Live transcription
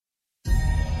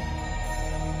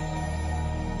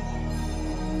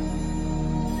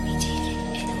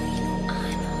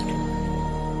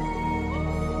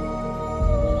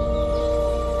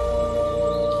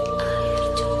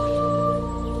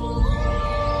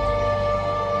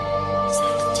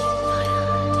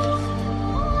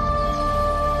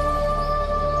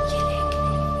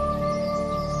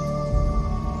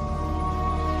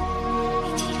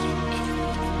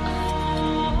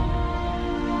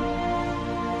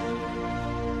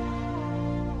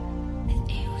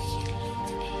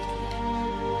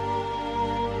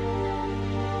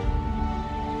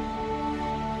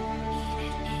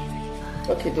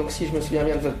Ok, donc si je me souviens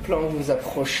bien de votre plan, vous vous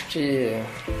approchez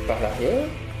par l'arrière.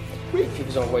 Oui. Et puis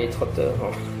vous envoyez Trotter.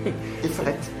 Et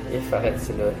Farret. Et Farret,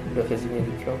 c'est le résumé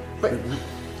du plan. Ouais.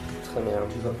 Très bien.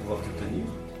 Tu vas pouvoir te tenir.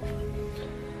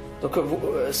 Donc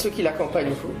ceux qui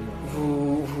l'accompagnent,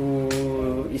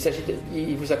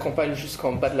 ils vous accompagnent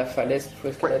jusqu'en bas de la falaise qu'il faut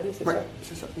escalader, c'est ça?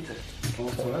 C'est ça, exact. Pendant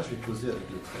ce temps-là, je vais poser avec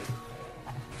le traître.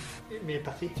 Mais il est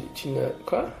parti. Tu ne...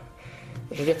 Quoi?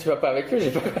 Je veux dire, tu vas pas avec eux,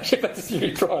 j'ai pas suivi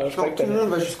le plan. Je crois que Tout le monde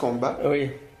va jusqu'en bas.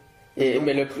 Oui.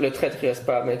 Mais le traître, il reste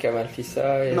pas avec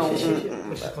Amalfissa et... Non,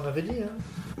 C'est ce qu'on avait dit, hein.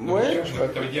 Ouais. Je crois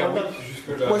que tu avais dit à 8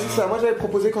 jusque-là. Ouais, c'est ça. Moi, j'avais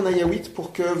proposé qu'on aille à 8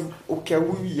 pour que, au cas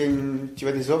où il y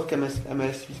a des orques,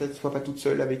 Amalfissa ne soit pas toute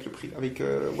seule avec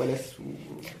Wallace ou...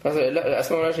 À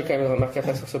ce moment-là, j'ai quand même une remarque à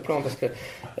faire sur ce plan parce que,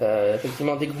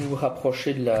 effectivement, dès que vous vous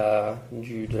rapprochez de la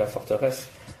forteresse,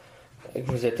 et que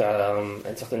vous êtes à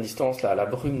une certaine distance, là, la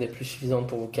brume n'est plus suffisante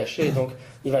pour vous cacher, donc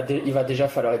il va déjà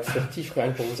falloir être furtif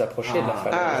rien que pour vous approcher de la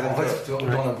falaise. Ah, On reste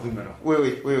dans la brume alors. Oui.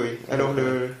 Alors,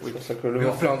 C'est pour ça que le Mais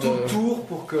on fait plan tout de... le tour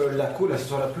pour que la côte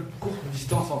soit la plus courte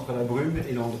distance entre la brume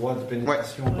et l'endroit de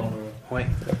pénétration dans le... Oui.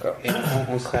 D'accord. Et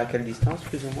on serait à quelle distance,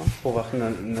 plus ou moins, pour voir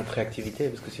notre réactivité?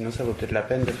 Parce que sinon, ça vaut peut-être la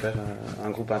peine de faire un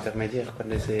groupe intermédiaire, quoi,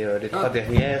 de laisser les trois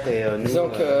derrière et nous Disons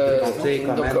tenter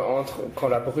quand même. quand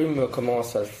la brume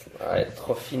commence à être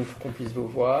trop fine pour qu'on puisse vous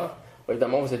voir,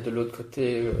 évidemment vous êtes de l'autre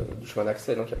côté du chemin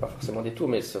d'accès, donc il n'y a pas forcément des tours,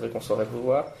 mais c'est vrai qu'on saurait vous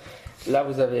voir. Là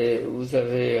vous avez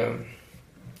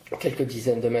quelques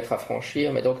dizaines de mètres à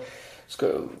franchir, mais donc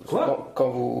quand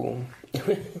vous...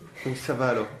 Donc ça va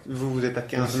alors. Vous êtes à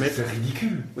 15 mètres. C'est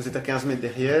ridicule. Vous êtes à 15 mètres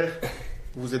derrière.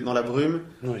 Vous êtes dans la brume.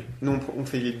 Oui. Nous, on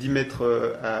fait les 10 mètres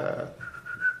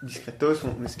discretos,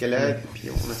 on escalade et puis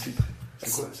on infiltre.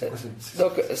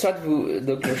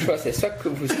 Donc le choix c'est soit que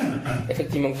vous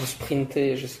effectivement que vous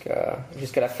sprintez jusqu'à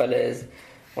la falaise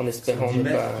en espérant 10 ne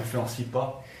mètres, pas... tu fais en 6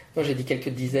 pas. Non, j'ai dit quelques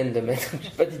dizaines de mètres,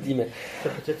 j'ai pas dit 10 mètres.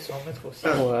 Peut-être 100 mètres aussi.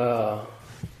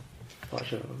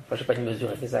 J'ai pas une mesure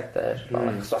exacte, je sais pas,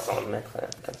 60 mètres,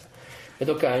 comme ça. Et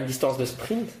donc à une distance de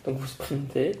sprint, donc vous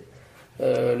sprintez,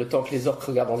 le temps que les orques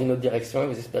regardent dans une autre direction, et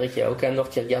vous espérez qu'il n'y a aucun orc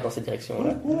qui regarde dans cette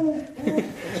direction-là.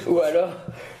 ou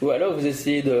alors vous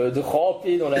essayez de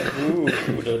ramper dans la boue,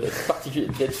 ou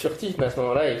d'être furtif, mais à ce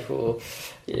moment-là,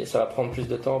 ça va prendre plus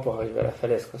de temps pour arriver à la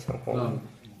falaise. Quoi. C'est un peu...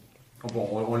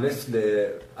 Bon, on laisse les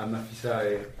Amalfissa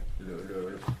et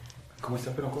le comment il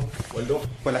s'appelle encore? Waldorf?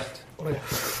 Voilà.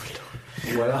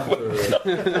 Voilà.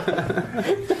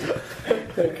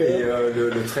 Et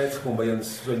le traître qu'on baillonne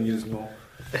soigneusement.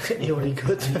 Et on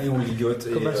ligote.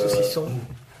 Comme un saucisson.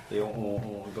 Et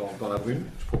dans la brume,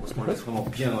 je propose qu'on laisse vraiment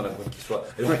bien dans la brume qu'il soit.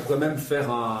 Et on pourrait même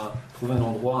trouver un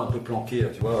endroit un peu planqué, là,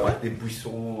 tu vois, avec des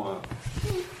buissons.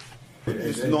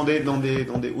 Juste dans des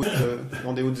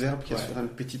hautes herbes qui est sur une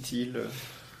petite île.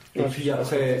 Et puis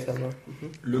après,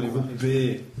 le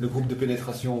groupe de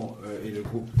pénétration et le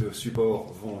groupe de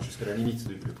support vont jusqu'à la limite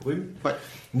de la brume. Ouais.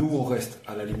 Nous, on reste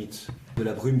à la limite de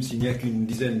la brume. S'il n'y a qu'une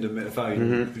dizaine de mètres, enfin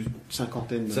une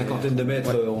cinquantaine de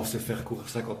mètres, on se fait recourir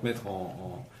 50 mètres,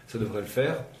 ça devrait le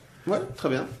faire. Ouais, très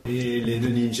bien. Et les deux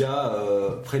ninjas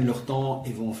prennent leur temps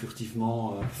et vont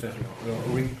furtivement faire leur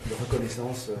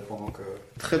reconnaissance pendant que...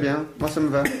 Très bien, moi ça me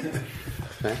va.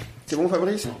 C'est bon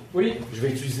Fabrice? Oui. Je vais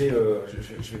utiliser,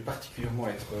 je vais particulièrement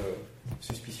être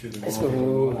suspicieux de mon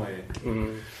environnement et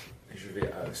je vais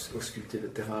ausculter le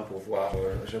terrain pour voir,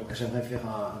 j'aimerais faire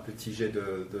un petit jet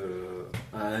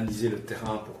analyser le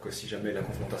terrain pour que si jamais la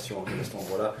confrontation arrive à cet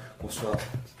endroit-là, qu'on soit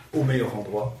au meilleur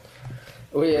endroit.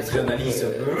 Oui, j'analyse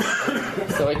un peu.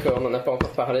 C'est vrai qu'on n'en a pas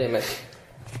encore parlé, mais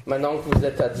maintenant que vous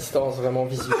êtes à distance vraiment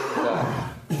visuelle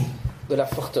de la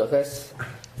forteresse,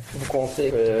 vous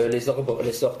comptez que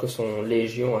les orques sont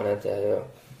légions à l'intérieur.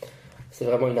 C'est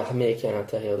vraiment une armée qui est à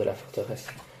l'intérieur de la forteresse.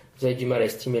 Vous avez du mal à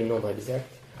estimer le nombre exact,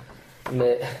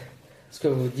 mais ce que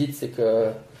vous dites, c'est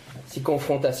que si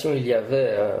confrontation il y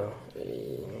avait,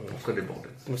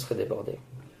 vous serez débordé.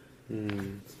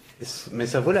 Mais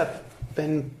ça vaut la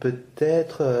peine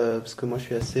peut-être, parce que moi je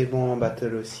suis assez bon en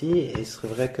battle aussi, et ce serait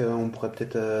vrai qu'on pourrait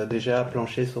peut-être déjà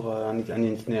plancher sur un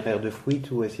itinéraire de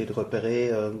fuite ou essayer de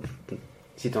repérer,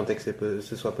 si tant est que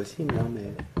ce soit possible, hein,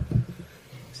 mais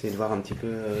essayer de voir un petit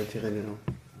peu tirer des gens.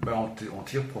 On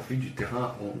tire profit du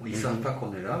terrain, ils ne savent pas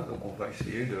qu'on est là, donc on va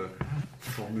essayer de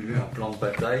formuler un plan de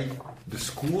bataille, de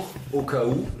secours, au cas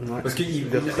où, parce qu'une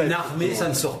armée, ça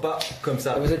ne sort pas comme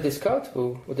ça. Vous êtes des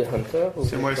scouts ou des hunters?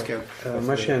 C'est moi le scout.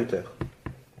 Moi je suis hunter.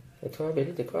 Et toi,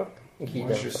 Billy, t'es quoi? Guide.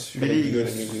 Moi, je suis il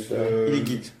est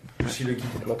guide. Je suis le guide.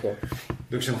 Okay.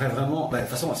 Donc j'aimerais vraiment... de toute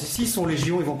façon, s'ils sont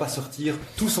légions, ils ne vont pas sortir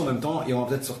tous en même temps, et on va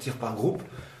peut-être sortir par groupe.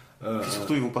 Puis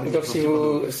surtout, ils vont parler. Donc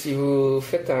si vous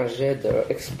faites un jet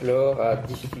d'explore à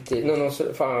difficulté... Non,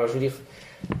 enfin, je veux dire...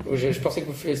 Je pensais que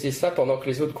vous faisiez ça pendant que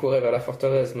les autres couraient vers la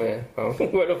forteresse, mais... Enfin,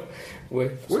 ou alors... Ouais,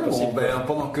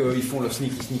 pendant qu'ils font le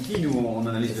sneaky, nous, on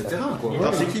analyse le terrain, quoi.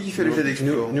 Alors, c'est qui fait le jet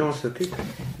d'explore? Nous, on s'occupe.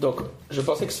 Donc, je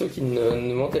pensais que ceux qui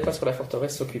ne montaient pas sur la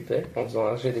forteresse s'occupaient en faisant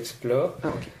un jet d'explore. Ah,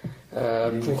 ok.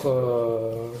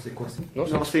 C'est quoi ça? Non,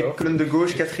 c'est explore. colonne de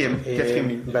gauche, quatrième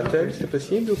ligne. Battle, c'est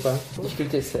possible ou pas?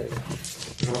 Difficulté 16.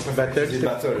 Battle, C'est c'est...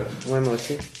 battle. Ouais, moi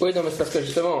aussi. Oui, non, mais c'est parce que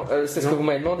justement, c'est ce que vous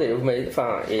m'avez demandé.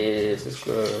 Et c'est ce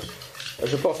que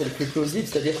je pense est le plus plausible,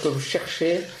 c'est-à-dire que vous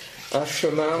cherchez un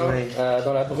chemin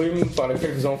dans la brume par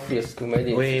lequel vous enfuir. C'est ce que vous m'avez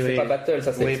dit. C'est pas battle,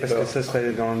 ça c'est. Oui, parce que ce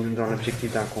serait dans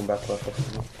l'objectif d'un combat, quoi,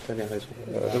 forcément. T'as bien raison.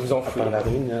 De vous enfuir. Par la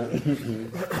rune.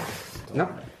 Non.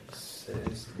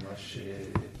 Moi,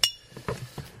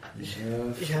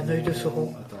 J'ai un œil de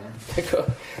Sauron. D'accord.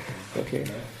 Ok.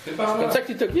 C'est comme ça que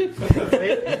tu t'occupes.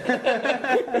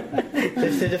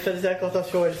 J'essaie de faire des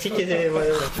incantations elfiques et des.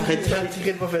 Voilà. J'ai un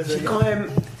ticket de mauvaise J'ai quand même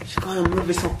un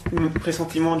mauvais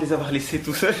pressentiment de les avoir laissés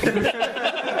tout seuls.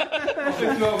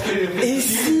 Et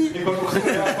si et pas pour ça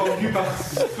attendu par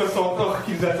 60 orques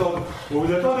qui nous attendent. Vous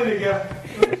vous attendez les gars.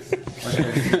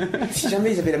 Si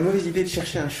jamais ils avaient la mauvaise idée de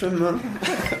chercher un chemin,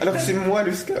 alors que c'est moi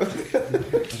le scout.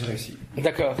 J'ai réussi.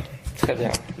 D'accord. Très bien.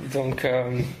 Donc,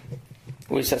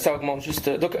 oui, ça augmente juste.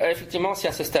 Donc, effectivement, si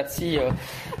à ce stade-ci,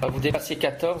 vous dépassez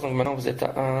 14, donc maintenant vous êtes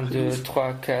à 1, 2,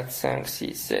 3, 4, 5,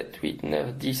 6, 7, 8,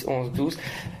 9, 10, 11, 12.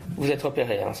 Vous êtes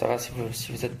repéré, hein, ça va, si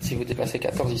vous dépassez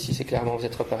 14 ici, c'est clairement vous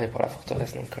êtes repéré pour la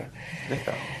forteresse. Donc,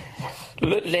 D'accord.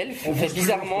 L'elfe fait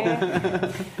bizarrement,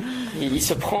 il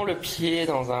se prend le pied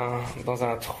dans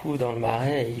un trou dans le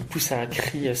marais et il pousse un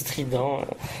cri strident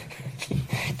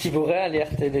qui pourrait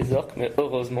alerter les orques, mais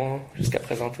heureusement, jusqu'à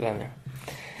présent, tout va bien.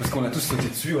 Parce qu'on a tous sauté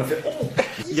dessus, on a fait.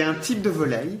 Il y a un type de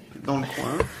volaille dans le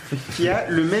coin qui a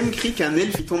le même cri qu'un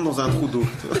elfe qui tombe dans un trou d'eau.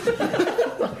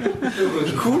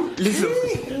 Du coup, les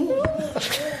orques.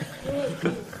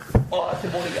 Oh,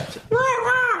 c'est bon les gars.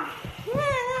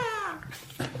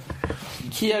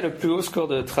 Qui a le plus haut score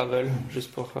de travel?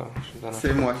 Juste pour.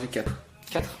 C'est moi, j'ai 4.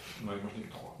 4? Ouais, moi j'ai que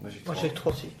 3. Moi j'ai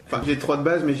 3 aussi. Enfin, j'ai 3 de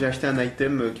base, mais j'ai acheté un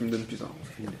item qui me donne plus 1.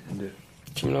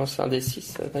 Tu me lances un des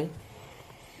 6, David?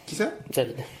 Qui ça?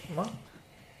 David. Moi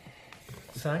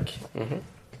 5.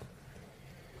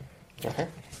 Okay.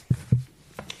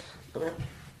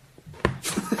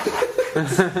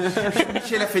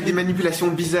 Michel a fait des manipulations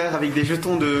bizarres avec des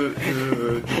jetons du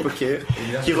poker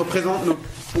qui représentent nos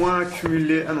points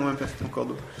accumulés. Ah non, même pas, c'était encore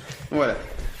d'autres. Voilà.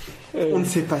 On ne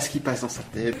sait pas ce qui passe dans sa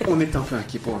tête. On est un peu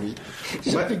inquiet pour lui.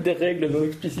 J'applique des règles non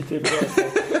explicitées pour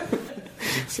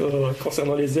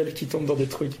concernant les elfes qui tombent dans des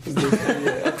trucs qui poussent des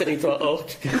un territoire orc.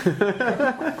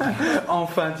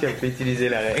 Enfin, tu as pu utiliser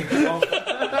la règle.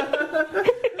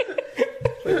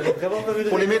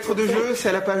 Pour les maîtres de jeu, c'est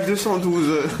à la page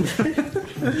 212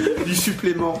 du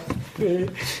supplément.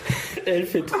 Elle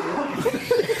fait trop.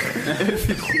 Elle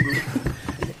fait trop.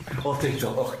 Hors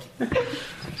territoire orc.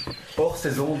 Hors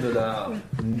saison de la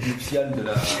nuptiale de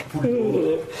la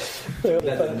poule.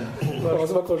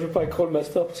 Heureusement qu'on joue pas à Crawl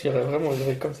Master parce qu'il y aurait vraiment une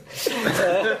règle comme ça.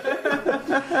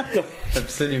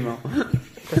 Absolument.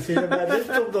 Parce que la bête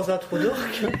tombe dans un trou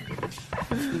d'orque.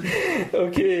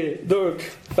 Ok, donc,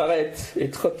 Farette et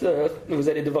Trotter, vous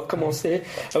allez devoir commencer.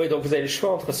 Ah oui, donc vous avez le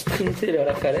choix entre sprinter vers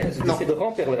la falaise ou essayer de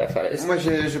ramper vers la falaise. Moi,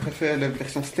 je préfère la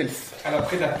version stealth. À la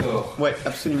Predator. Ouais,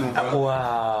 absolument.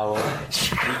 Waouh.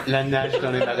 La nage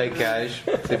dans les marécages,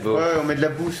 c'est beau. Ouais, on met de la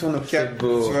boue sur nos capes. C'est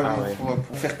beau. Tu vois, Ah ouais.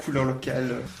 pour faire couleur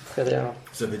locale. Très bien.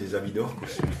 Vous avez des habits d'orc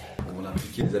aussi. On a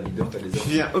impliqué les habits d'orc à des Je orcs.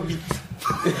 suis un hobbit.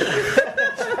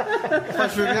 Enfin,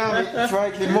 je veux bien, mais tu vois,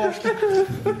 avec les manches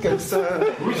comme ça.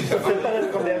 Oui, c'est ça.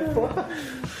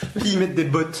 Puis ils mettent des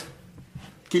bottes.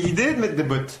 Quelle idée de mettre des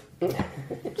bottes.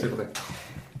 C'est vrai.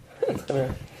 Très bien.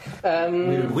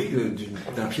 Mais le bruit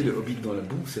d'un pied de hobbit dans la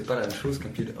boue, c'est pas la même chose qu'un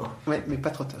pied de orc. Ouais, mais pas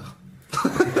trop tard.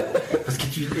 Parce que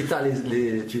tu étales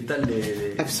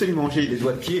les Absolument, les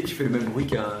doigts de pied et tu fais le même bruit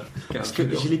qu'un parce pied que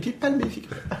de orc. j'ai les pieds palmés,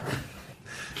 figure.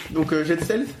 Donc, jet de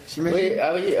self, j'imagine. Oui,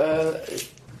 ah oui,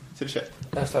 C'est le chat.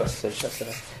 ah ça, c'est le chat, c'est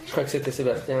vrai. Je crois que c'était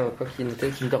Sébastien, quoi qu'il n'était,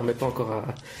 qui ne dormait pas encore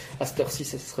à cette heure-ci,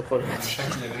 ce serait problématique.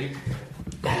 Chaque grippe,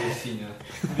 des signes.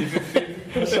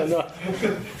 Ça n'a.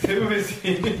 C'est mauvais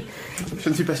signe. Je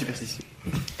ne suis pas superstitieux.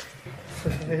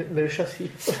 Mais le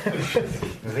châssis.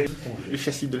 Le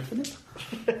châssis de la fenêtre.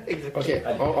 Ok,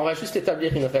 on va juste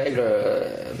établir une règle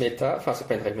méta, enfin c'est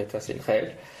pas une règle méta, c'est une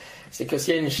règle. C'est que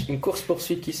s'il y a une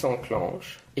course-poursuite qui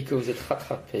s'enclenche et que vous êtes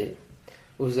rattrapé,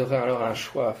 vous aurez alors un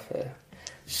choix à faire.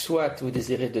 Soit vous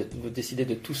décidez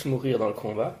de tous mourir dans le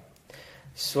combat,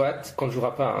 soit, qu'on ne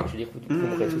jouera pas, hein, je veux dire, vous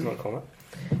mourrez tous dans le combat,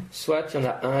 soit il y en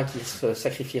a un qui se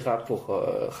sacrifiera pour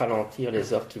ralentir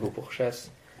les orques qui vous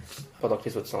pourchassent pendant que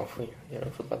les autres s'enfuient. Et alors,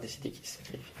 il faudra décider qui se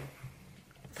sacrifie.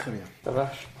 Très bien. Ça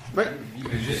marche? Ouais.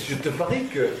 Je te parie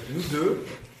que nous deux,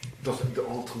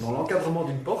 dans l'encadrement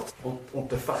d'une porte, on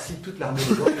te farcit toute l'armée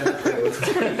de l'autre l'un après l'autre.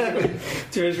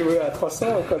 Tu veux jouer à 300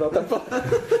 ou quoi dans ta porte?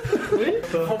 Oui,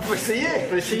 On peut essayer,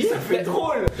 ça fait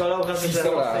drôle. dans l'ordre de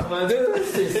 682,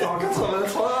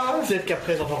 683. peut-être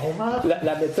qu'après ils en auront marre.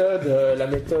 La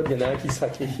méthode, il y en a un qui se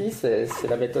sacrifie, c'est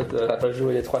la méthode, on va pas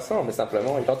jouer les 300, mais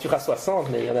simplement, il en tuera 60,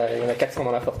 mais il y en a 400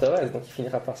 dans la forteresse, donc il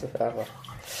finira par se faire avoir.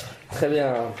 Très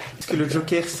bien. Est-ce que le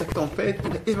Joker sac tempête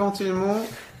éventuellement...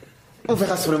 On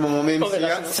verra sur le moment même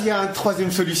s'il y a une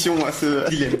troisième solution à ce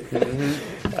dilemme.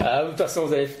 Ah, de toute façon,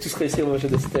 vous allez tous réussir vos jeux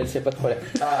de stealth, il n'y a pas de problème.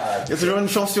 Il y a toujours une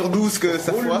chance sur 12 que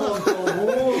ça foire.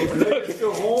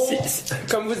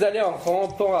 Comme vous allez en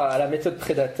rampant à la méthode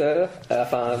prédateur,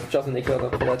 enfin, Schwarzenegger dans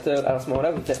Prédateur, à ce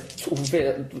moment-là,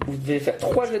 vous devez faire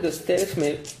 3 jets de stealth,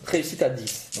 mais réussite à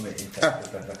 10. Non mais t'as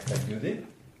que 2 dés.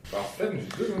 Parfait, mais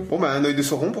j'ai deux. Bon, un œil de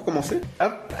Sauron pour commencer.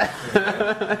 Hop.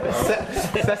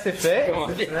 ça c'est fait.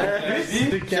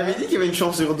 J'avais dit qu'il y avait une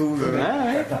chance sur 12.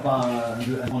 T'as pas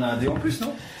on a un dé en plus,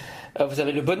 non? Vous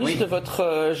avez le bonus de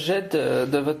votre jet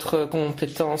de votre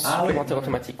compétence supplémentaire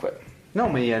automatique, ouais. Non,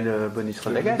 mais il y a le bonus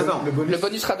Radagast. Attends, Le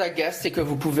bonus Radagast, c'est que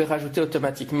vous pouvez rajouter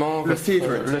automatiquement Le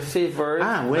favorite. le favorite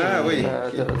Ah, ouais. oui.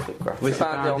 de votre truc, quoi. Oui, c'est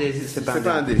pas un dé. C'est pas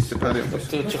un dé, c'est pas un dé.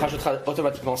 Tu rajouteras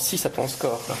automatiquement 6 à ton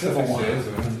score. Ça fait 16.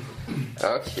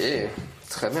 Ok,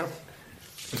 très bien.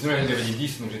 Sinon, il avait dit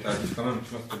 10, donc j'étais à 10 quand même.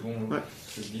 Tu vois, c'était bon. Ouais.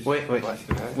 C'est 10. Oui, oui.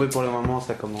 C'était bon. Oui, pour le moment,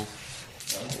 ça commence.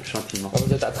 Gentiment.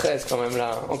 Vous êtes à 13 quand même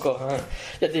là, encore un.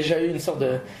 Il y a déjà eu une sorte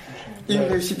de... Une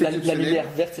réussite la exceptionnelle. lumière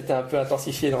verte s'était un peu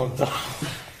intensifiée dans le temps.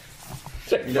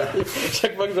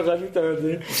 Chaque fois que je rajoute un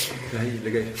dé.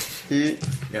 Les gars, Et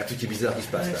il y a un truc qui est bizarre qui se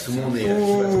passe là. Tout le monde est.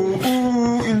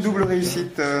 ou une double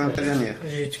réussite la dernière.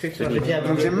 Et tu sais que tu m'avais dit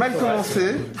Donc j'ai mal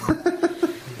commencé,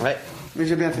 Ouais. mais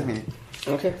j'ai bien terminé.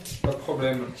 Ok. Pas de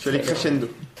problème. Je suis allé crescendo.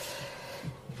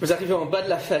 Vous arrivez en bas de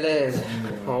la falaise.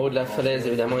 En haut de la falaise,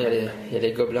 évidemment, il y a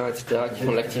les gobelins, etc., qui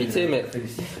font de l'activité, mais vous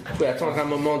pouvez attendre un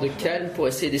moment de calme pour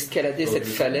essayer d'escalader cette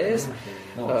falaise.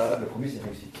 Non, le premier c'est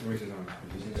réussi. Oui, c'est ça.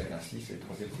 Le deuxième c'est avec un 6 et le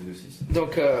troisième c'est 2-6.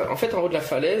 Donc, en fait, en haut de la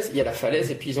falaise, il y a la falaise,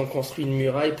 et puis ils ont construit une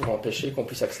muraille pour empêcher qu'on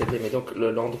puisse accéder. Mais donc,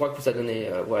 l'endroit que vous a donné,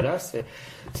 voilà, c'est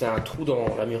un trou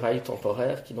dans la muraille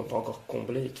temporaire qui n'ont pas encore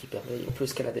comblé et qui permet, on peut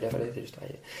escalader la falaise et juste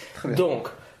arriver. Donc,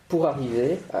 pour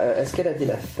arriver à escalader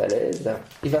la falaise,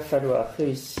 il va falloir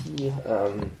réussir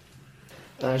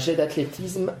un jet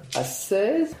d'athlétisme à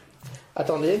 16.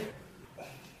 Attendez.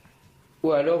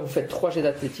 Ou alors vous faites 3 jets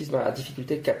d'athlétisme à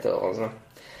difficulté 14.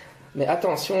 Mais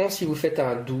attention, si vous faites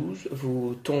un 12,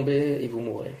 vous tombez et vous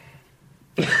mourrez.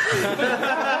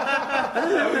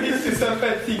 Ah oui, c'est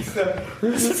sympathique ça.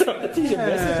 C'est sympathique, j'aime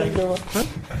bien ce règlement.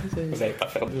 Vous n'allez pas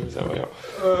faire 12, hein, voyons.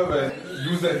 Ouais,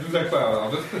 12 à quoi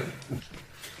alors?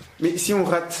 Mais si on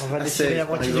rate, On va à décider 16, la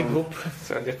par moitié du exemple. groupe.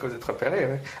 Ça veut dire que vous êtes repéré,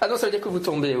 oui. Ah non, ça veut dire que vous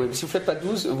tombez, oui. Mais si vous ne faites pas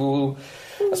 12,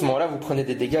 à ce moment-là, vous prenez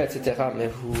des dégâts, etc. Mais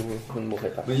vous ne mourrez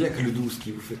pas. Mais il n'y a que le 12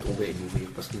 qui vous fait tomber et mourir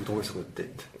parce que vous tombez sur votre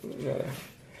tête. Voilà.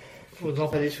 Vous en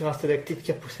allez sur un stalactite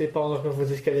qui a poussé pendant que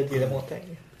vous escaladiez la montagne.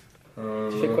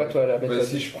 Tu fais quoi, toi, la méthode? Bah,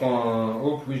 si je prends un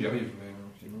hope, oui, j'y arrive. Mais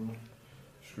sinon,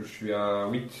 je suis à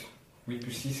 8. 8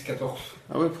 plus 6, 14.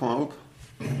 Ah ouais, prends un hope.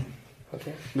 Ok.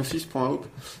 9-6, prends un hope.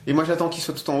 Et moi j'attends qu'il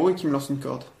soit tout en haut et qu'il me lance une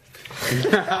corde. J'ai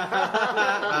pas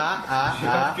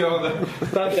de corde.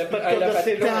 Il a pas de corde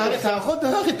assez longue. T'es un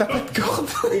rôdeur et t'as pas de corde.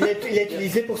 Il a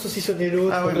utilisé pour saucissonner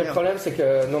l'autre. Ah ouais, Le merde. problème, c'est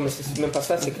que. Non, mais c'est même pas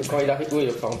ça, c'est que quand il arrive. Oui,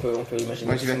 enfin, on peut imaginer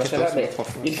Moi j'y vais ce à machin-là, 14, mais 3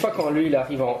 fois. une fois quand lui il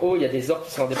arrive en haut, il y a des orques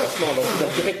qui sont en déplacement, donc il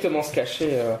doit directement se cacher.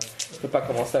 Il ne peut pas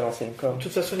commencer à lancer une corde. De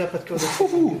toute façon, il n'a pas de corde.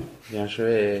 Bien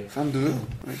joué. 22. Ouais,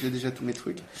 j'ai déjà tous mes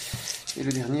trucs. Et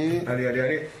le dernier.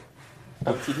 Allez.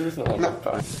 Un petit 12, non, Non.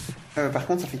 pas. Par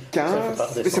contre, ça fait Ça 15. fait pas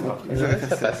Mais c'est bon. redescendre. Vous avez fait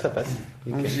Ça ça. passe, ça passe.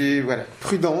 Donc j'ai. Voilà.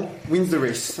 Prudent, wins the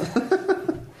race.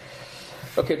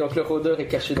 Ok, donc le rôdeur est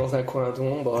caché dans un coin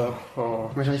d'ombre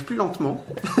Moi j'arrive plus lentement.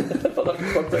 pendant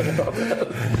que Quentin est en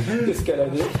train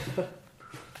d'escalader.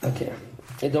 Ok.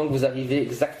 Et donc vous arrivez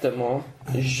exactement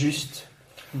juste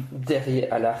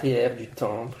derrière, à l'arrière du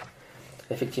temple.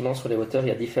 Effectivement, sur les hauteurs, il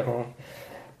y a différents.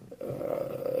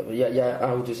 Il y a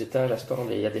 1 ou 2 étages à ce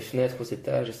temple, et il y a des fenêtres aux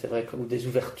étages, et c'est vrai que, ou des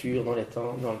ouvertures dans le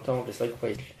temple, et c'est vrai que vous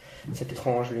voyez cette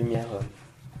étrange lumière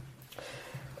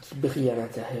qui brille à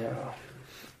l'intérieur.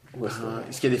 Où est-ce que-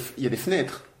 Est-ce qu'il y a des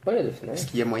fenêtres? Ouais, il y a des fenêtres. Est-ce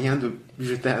qu'il y a moyen de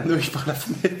jeter un œil par la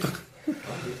fenêtre?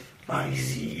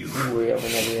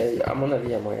 Oui, à mon avis,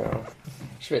 il y a moyen.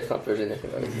 Je vais être un peu généreux.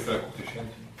 Je vais faire la courte échelle.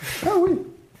 Ah oui.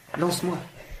 Lance-moi.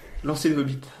 Lancez le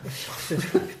hobbit.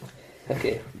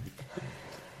 Ok.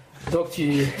 Donc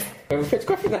vous faites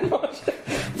quoi finalement?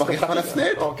 On regarde par la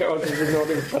fenêtre. Encore, je vais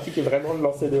demander, vous pratiquez vraiment de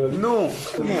lancer de... Non,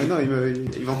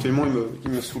 éventuellement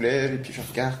il me soulève et puis je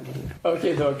regarde.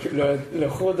 Ok, donc le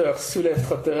rôdeur soulève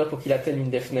Trotter pour qu'il atteigne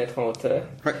une des fenêtres en hauteur.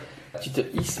 Ouais. Tu te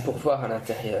hisses pour voir à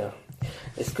l'intérieur.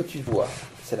 Et ce que tu vois,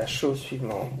 c'est la chose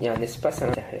suivante. Il y a un espace à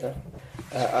l'intérieur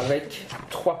avec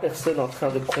 3 personnes en train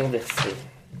de converser.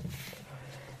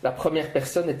 La première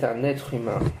personne est un être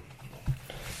humain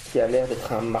qui a l'air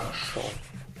d'être un marchand.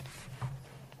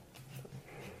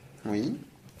 Oui.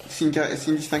 Signe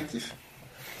distinctif.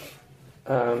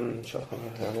 Je suis en train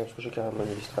de regarder parce que j'ai carrément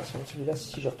une illustration. Celui-là,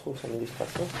 si je retrouve son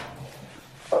illustration.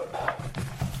 Hop.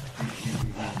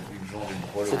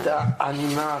 C'est un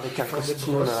humain avec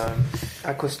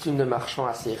un costume de marchand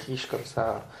assez riche comme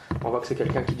ça. On voit que c'est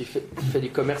quelqu'un qui fait du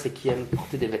commerce et qui aime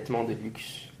porter des vêtements de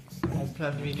luxe. En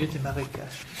plein milieu des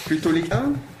marécages. Plutôt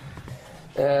Lectown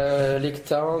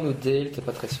Lectown ou Dale, t'es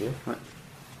pas très sûr. Ouais.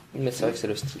 Mais c'est vrai que c'est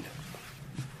le style.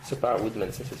 C'est pas un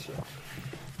Woodman, ça c'est sûr.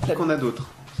 Qu'est-ce qu'on a d'autre?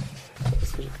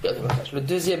 Parce que j'ai perdu ma page. Le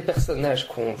deuxième personnage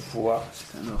qu'on voit,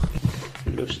 C'est un orc.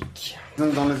 logique.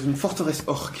 Donc dans une forteresse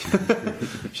orc.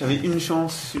 J'avais une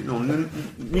chance, non,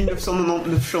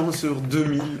 1999 chances sur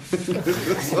 2000.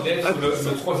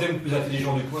 Le troisième plus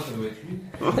intelligent du coin, ça doit être lui.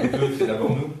 Les deux, c'est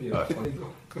d'abord nous. Et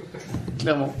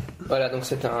Clairement. Voilà, donc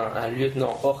c'est un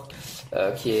lieutenant orc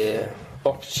qui est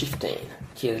Orc Chieftain,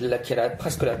 qui a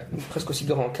presque aussi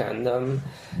grand qu'un homme,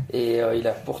 et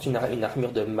il porte une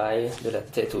armure de mailles de la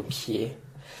tête aux pieds.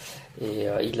 Et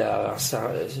il a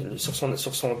sur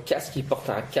son casque, il porte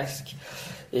un casque,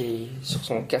 et sur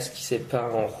son casque il s'est peint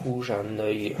en rouge un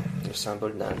œil, le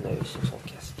symbole d'un œil sur son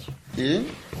casque.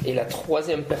 Et la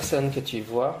troisième personne que tu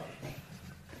vois,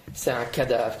 c'est un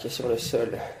cadavre qui est sur le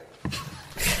sol.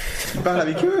 Tu parles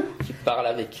avec eux? Qui parle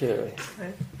avec eux.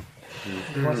 Ouais.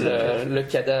 Le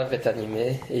cadavre est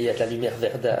animé et il y a de la lumière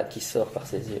verdâtre qui sort par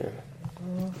ses yeux.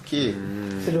 Ok.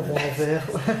 C'est le roi en vert.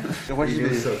 Le roi JB.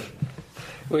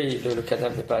 Oui, le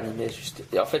cadavre n'est pas animé, juste.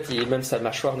 Et en fait, même sa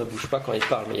mâchoire ne bouge pas quand il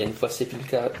parle, mais il y a une voix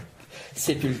sépulcrale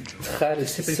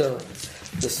qui sort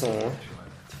de son.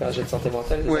 Tu fais un jet de santé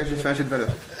mentale? Ouais, j'ai fait un jet de valeur.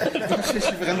 Je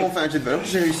suis vraiment fait un jet de valeur.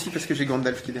 J'ai réussi parce que j'ai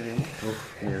Gandalf qui est derrière moi.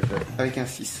 Avec un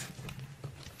 6.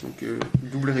 Donc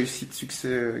double réussite,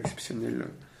 succès exceptionnel.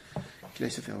 Qu'il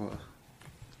aille se faire voir.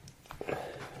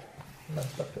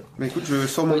 Mais écoute, je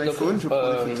sors mon iPhone, je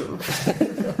prends des photos.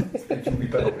 tu n'oublies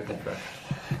pas d'appeler ton plat.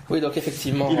 Oui, donc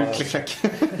effectivement. Et le clac-clac.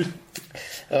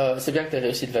 C'est bien que tu aies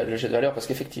réussi le jet de valeur parce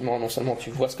qu'effectivement, non seulement tu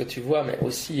vois ce que tu vois, mais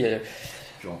aussi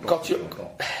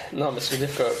Non, mais je veux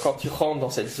dire que quand tu rentres dans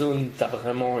cette zone, tu as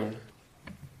vraiment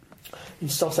une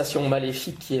sensation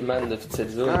maléfique qui émane de toute cette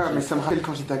zone. Ah, mais ça me rappelle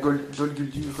quand j'étais à Dol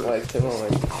Guldur. Ouais, exactement,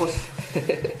 ouais. Cross.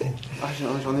 Ah,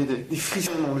 j'en ai des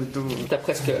frissons dans le dos. T'as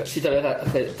presque. Si t'avais.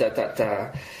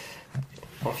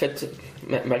 En fait,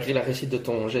 malgré la réussite de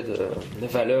ton jet de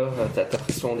valeur, t'as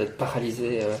l'impression d'être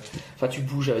paralysé. Enfin, tu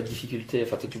bouges avec difficulté.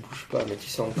 Enfin, tu bouges pas, mais tu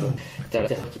sens que t'as la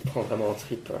terre qui te prend vraiment en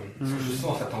tripes. Je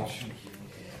sens sa tension.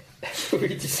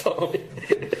 Oui, tu sens. Oui.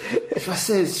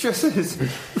 Je suis à 16.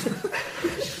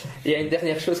 Il y a une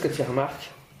dernière chose que tu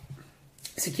remarques,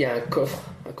 c'est qu'il y a un coffre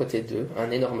à côté d'eux, un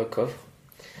énorme coffre.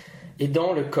 Et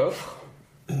dans le coffre,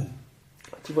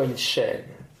 tu vois une chaîne.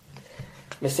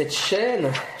 Mais cette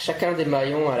chaîne, chacun des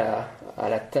maillons a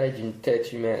la taille d'une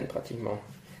tête humaine pratiquement.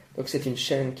 Donc c'est une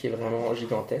chaîne qui est vraiment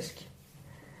gigantesque.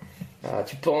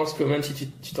 Tu penses que même si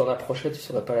tu t'en approchais, tu ne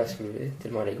saurais pas la soulever,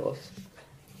 tellement elle est grosse.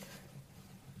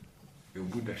 Et au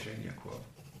bout de la chaîne, il y a quoi?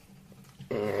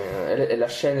 La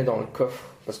chaîne est dans le coffre,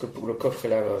 parce que le coffre est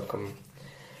là comme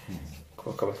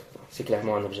c'est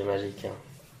clairement un objet magique. Hein.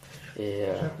 Et,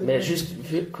 mais juste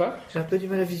vu quoi? J'ai un peu du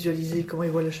mal à visualiser comment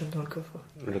il voit la chaîne dans le coffre.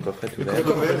 Le coffre est ouvert. Le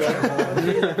coffre est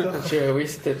ouvert. Oui,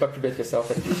 c'était pas plus bête que ça en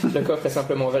fait. Le coffre est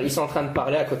simplement ouvert. Ils sont en train de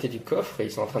parler à côté du coffre et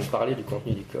ils sont en train de parler du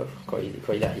contenu du coffre quand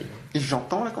il arrive. Et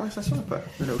j'entends la conversation ou pas?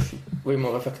 De là où je suis. Oui, mais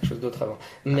on va faire quelque chose d'autre avant.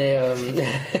 Mais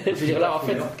je veux dire là,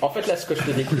 en fait là, ce que je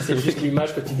te découvre, c'est juste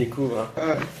l'image que tu découvres.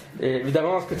 Hein. Et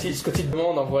évidemment, ce que tu te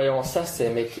demandes en voyant ça, c'est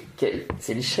mais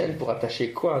c'est une chaîne pour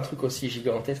attacher quoi, un truc aussi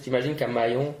gigantesque? T'imagines qu'un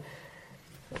maillon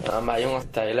à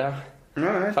cette taille-là. Ouais.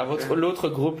 Enfin, l'autre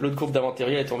groupe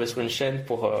d'aventuriers est tombé sur une chaîne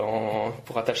pour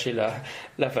attacher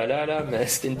la vala là, mais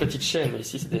c'était une petite chaîne. Mais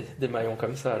ici, c'est des maillons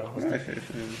comme ça. Alors,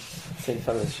 c'est une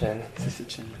fameuse chaîne. C'est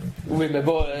cette chaîne. Oui, mais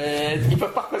bon, ils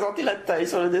peuvent pas représenter la taille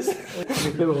sur le dessin.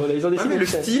 Mais bon, là, ils ont décidé. Mais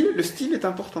le style est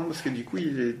important parce que du coup,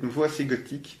 il est une voix assez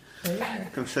gothique,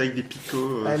 comme ça avec des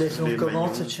picots. Elle est sur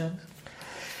comment cette chaîne?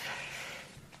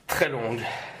 très longue,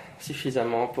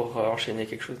 suffisamment pour enchaîner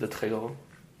quelque chose de très gros.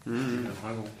 Un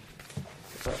dragon.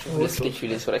 Je vous laisse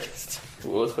spéculer sur la question.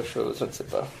 Ou autre chose, je ne sais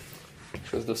pas. Quelque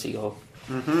chose d'aussi gros.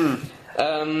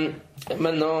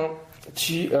 Maintenant,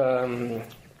 tu vas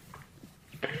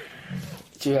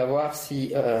voir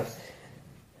si...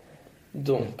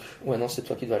 Donc, ouais, non, c'est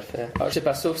toi qui dois le faire. Je sais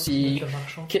pas, sauf si...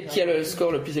 Qui a le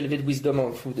score le plus élevé de Wisdom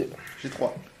entre vous deux? J'ai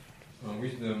 3. Un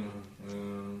Wisdom.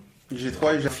 J'ai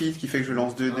 3 et j'ai Fit qui fait que je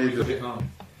lance 2 dés. J'ai 1.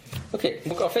 Ok,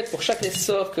 donc en fait, pour chaque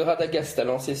sort que Radagast a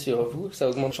lancé sur vous, ça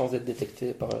augmente la chance d'être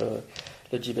détecté par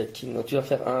le Gibet King. Donc tu vas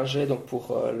faire un jet donc,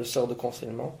 pour le sort de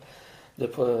concealment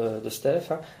de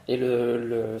Steph, hein, et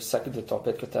le sac de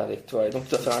tempête que tu as avec toi. Et donc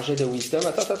tu vas faire un jet de Wisdom,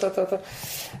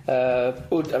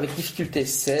 avec difficulté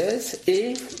 16,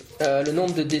 et le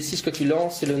nombre de D6 que tu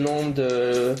lances, c'est le nombre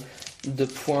de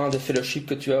points de fellowship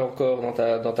que tu as encore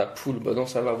dans ta pool. Bon, non,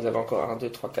 ça va, vous avez encore 1, 2,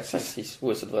 3, 4, 5, 6.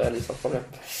 Oui, ça devrait aller sans problème.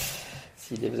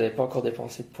 Si vous n'avez pas encore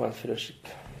dépensé de points de fellowship.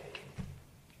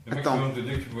 Le maximum de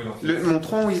dés que tu pouvais lancer. Mon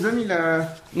 3 en Wisdom, il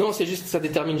a... Non, c'est juste, ça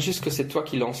détermine juste que c'est toi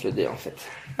qui lances le dé, en fait.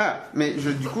 Ah, mais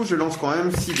du coup, je lance quand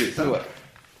même 6 dés. Ça. Ouais.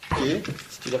 Ok.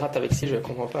 Si tu le rates avec 6, je ne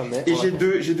comprends pas, mais... Et j'ai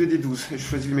 2 des 12. Je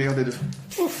choisis le meilleur des deux.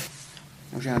 Ouf.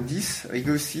 Donc j'ai un 10, avec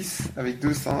 2 6, avec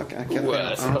 2 5, un 4, ouais,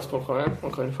 un c'est 1. pas pour le problème,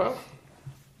 encore une fois.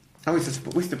 Ah oui,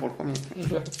 c'était pour le premier.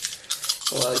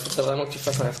 Ouais, il faudrait vraiment que tu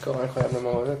fasses un score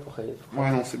incroyablement mauvais pour... Ouais,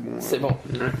 non, c'est bon. C'est bon.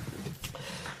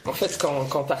 En fait,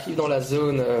 quand tu arrives dans la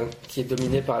zone qui est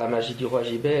dominée par la magie du roi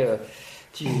Gibet,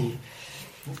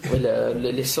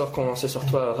 les sorts qu'on lançait sur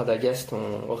toi, Radagast,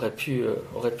 auraient pu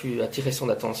attirer son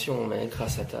attention, mais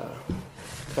grâce à ta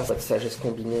sagesse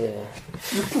combinée...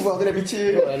 Le pouvoir de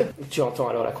l'amitié. Tu entends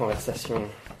alors la conversation.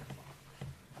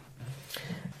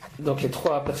 Donc les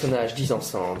 3 personnages disent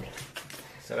ensemble.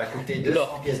 Ça va coûter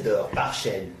 200 pièces d'or par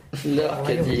chaîne. L'orque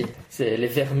a dit, c'est les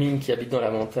vermines qui habitent dans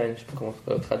la montagne, je sais pas comment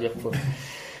traduire pour...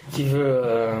 Qui veut...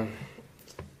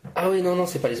 Ah oui, non,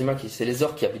 c'est pas les humains, c'est les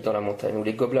orques qui habitent dans la montagne, ou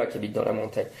les gobelins qui habitent dans la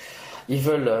montagne. Ils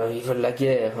veulent la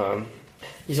guerre.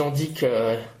 Ils ont dit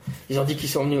qu'ils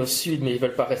sont venus au sud, mais ils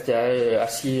veulent pas rester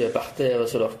assis par terre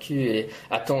sur leur cul et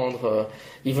attendre.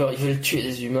 Ils veulent tuer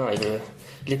les humains.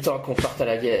 Il est temps qu'on parte à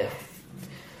la guerre.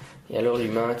 Et alors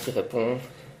l'humain qui répond...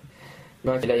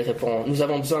 il répond, nous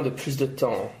avons besoin de plus de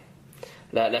temps.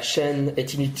 La chaîne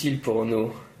est inutile pour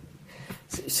nous.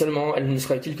 Seulement, elle ne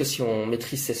sera utile que si on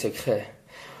maîtrise ses secrets.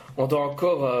 On doit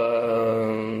encore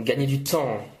gagner du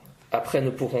temps. Après,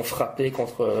 nous pourrons frapper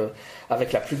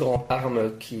avec la plus grande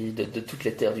arme de toutes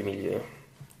les terres du milieu.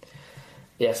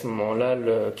 Et à ce moment-là,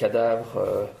 le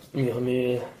cadavre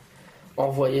murmure,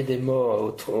 envoyer des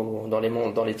morts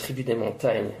dans les tribus des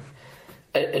montagnes.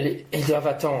 Ils doivent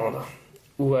attendre.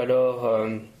 Ou alors,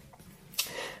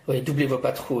 doublez vos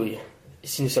patrouilles. Et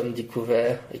si nous sommes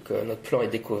découverts et que notre plan est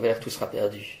découvert, tout sera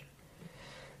perdu.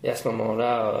 Et à ce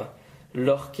moment-là,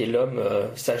 l'orque et l'homme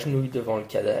s'agenouillent devant le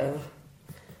cadavre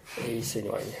et ils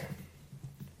s'éloignent.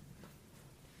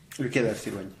 Le cadavre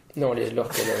s'éloigne. Non,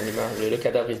 l'orque et l'humain. Le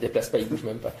cadavre, il se déplace pas, il bouge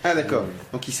même pas. Ah d'accord.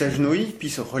 Donc il s'agenouille, puis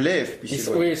il se relève, puis il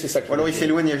s'éloigne. Oui, c'est ça. Ou alors il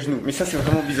s'éloigne à genoux. Mais ça c'est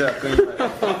vraiment bizarre.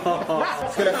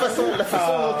 Parce que la façon dont tu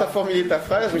as formulé ta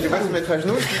phrase, je vais pas se mettre à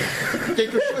genoux, puis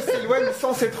quelque chose s'éloigne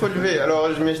sans s'être relevé.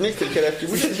 Alors j'imaginais que c'était le cadavre qui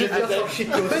bouge.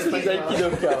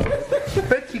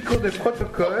 Petit cours de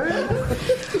protocole.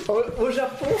 Au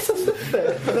Japon, ça se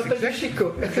fait. Ça s'appelle du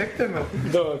Chico. Exactement.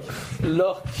 Donc,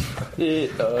 l'orque et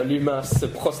l'humain se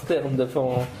prosternent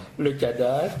devant le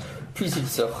cadavre, puis ils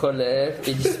se relèvent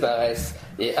et disparaissent.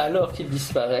 Et alors qu'ils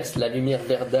disparaissent, la lumière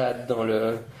verdâtre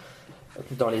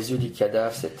dans les yeux du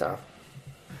cadavre s'éteint.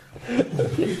 Je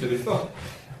te laisse pas.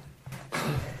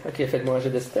 Ok, faites-moi un jet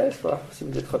de stealth, si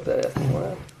vous êtes repéré à ce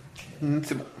moment-là.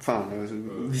 C'est bon. Enfin,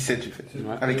 17 j'ai fait.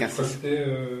 Avec un 6. C'était...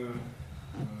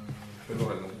 Je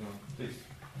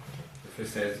fais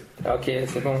 16. Ok,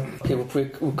 c'est bon. Ok,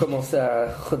 vous commencez à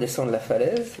redescendre la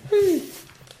falaise.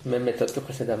 Même méthode que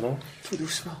précédemment. Tout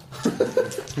doucement.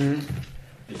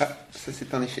 Ah, ça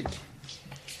c'est un échec.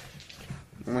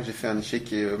 Moi j'ai fait un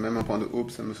échec et même un point de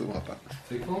hope ça me sauvera pas.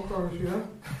 C'est quoi encore celui-là?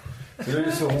 C'est là,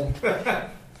 ils sauront.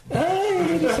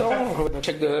 Ils sont. Le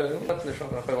check de moite ne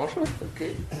changera pas grand-chose. Ok.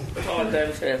 On va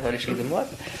faire l'échec de moite.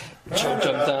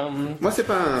 Moi c'est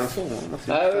pas un son. Moi,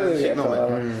 c'est Ah un oui, échec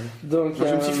normal. Donc, Moi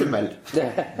je me suis fait mal.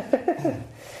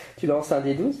 Tu lances un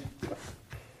des 12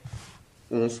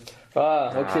 11.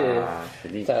 Ah, ok.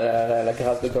 T'as la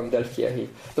grâce de Gandalf qui arrive.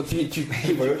 Donc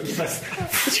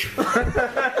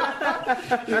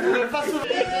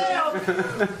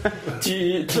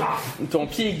ton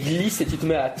pied glisse et tu te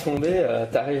mets à tomber.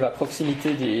 T'arrives à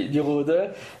proximité du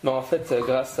rôdeur, mais en fait,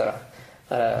 grâce à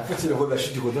En fait, c'est le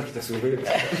relâché du rôdeur qui t'a sauvé.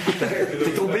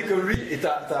 T'es tombé comme lui et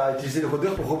t'as utilisé le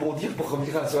rôdeur pour rebondir, pour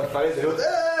revenir sur la falaise et l'autre.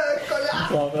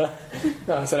 Non,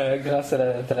 grâce à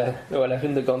la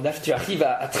rune de Gandalf, tu arrives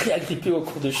à très agripper au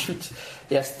cours de chute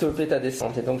et à stopper ta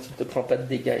descente. Et donc tu ne te prends pas de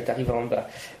dégâts et tu arrives en bas.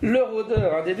 Le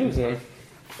rôdeur, un des 12. Hein.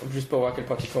 Juste pour voir à quel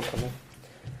point tu te comprends.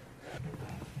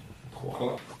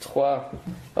 3.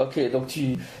 Ok, donc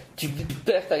tu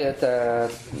perds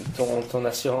ton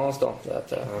assurance,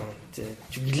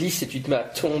 tu glisses et tu te mets à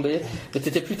tomber, mais tu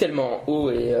n'étais plus tellement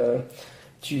haut et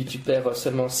tu perds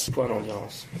seulement 6 points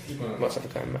d'endurance. Bon, ça fait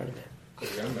quand même mal.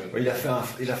 Il a fait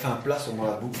un plat sur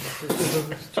la boucle.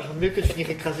 C'est toujours mieux que de finir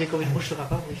écrasé comme une mouche sur un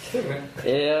pas, oui.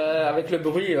 Et avec le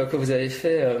bruit que vous avez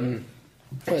fait,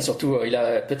 surtout,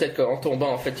 peut-être qu'en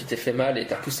tombant, en fait, tu t'es fait mal et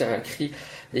tu as poussé un cri.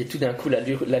 Et tout d'un coup, la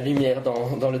lumière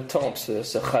dans le temple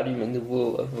se rallume à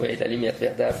nouveau. Vous voyez la lumière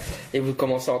verdâtre. Et vous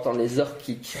commencez à entendre les orques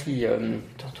qui crient.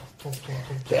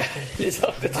 Les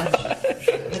orques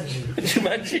de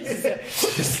Jumanji.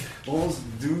 11,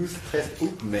 12, 13.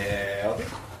 Oups, merde.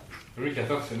 Oui,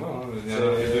 14, c'est moi.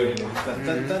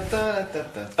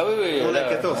 Ah oui, on a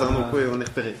 14, donc oui, on est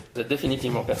repéré. Vous êtes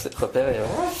définitivement repéré.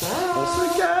 On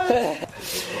se calme.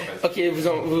 Ok,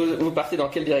 vous partez dans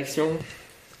quelle direction?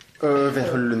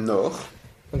 Vers le nord.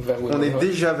 Donc vers où on est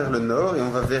déjà vers le nord et on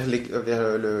va vers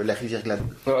la rivière Gladon.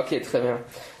 Ok, très bien.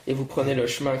 Et vous prenez le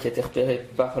chemin qui a été repéré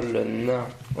par le nain.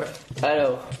 Ouais.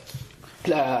 Alors,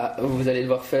 là, vous allez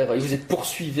devoir vous êtes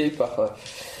poursuivi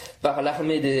par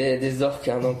l'armée des orques,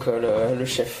 hein, donc le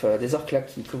chef des orques là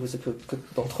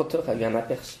dont Trotter a eu un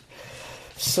aperçu,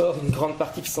 sort une grande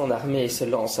partie de son armée et se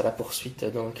lance à la poursuite.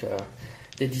 Donc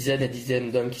des dizaines et dizaines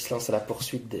d'hommes qui se lancent à la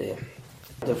poursuite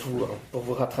de vous, hein, pour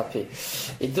vous rattraper.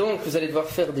 Et donc vous allez devoir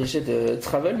faire des jets de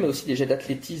travel, mais aussi des jets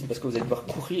d'athlétisme, parce que vous allez devoir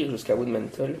courir jusqu'à Woodman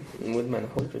Hall, je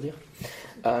veux dire.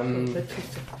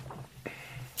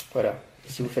 Voilà.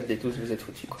 Si vous faites des 12, vous êtes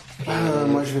foutus, quoi.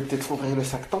 Moi, je vais peut-être ouvrir le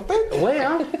sac tempête. Ouais,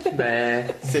 hein. Ben,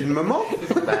 c'est le moment.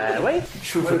 Bah, ouais.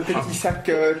 Je ouvre le petit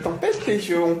sac tempête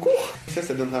et on court.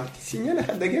 Ça donnera un petit signal à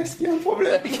Radagast qu'il y a un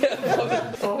problème.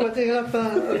 On va des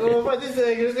grappins, on va des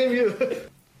aigles, c'est mieux.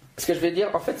 Ce que je vais dire,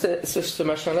 en fait, ce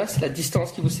machin-là, c'est la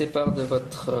distance qui vous sépare de vos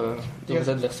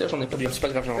adversaires. J'en ai pas dit, c'est pas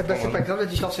grave, j'en ai pas. C'est pas grave, la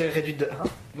distance est réduite de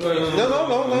 1.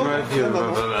 Non.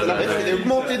 Elle est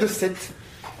augmentée de 7.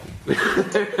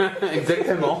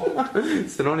 Exactement.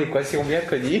 Selon l'équation bien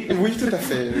connue. Oui, tout à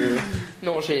fait.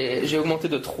 Non, j'ai augmenté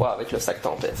de 3 avec le sac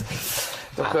tempête.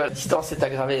 Donc la distance est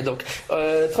aggravée. Donc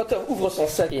Trotter ouvre son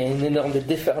sac et il y a une énorme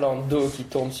déferlante d'eau qui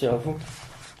tombe sur vous.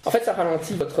 En fait, ça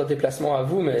ralentit votre déplacement à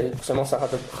vous, mais seulement ça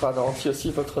ralentit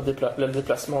aussi le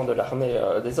déplacement de l'armée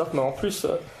des orques. Mais en plus,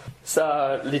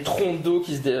 les trompes d'eau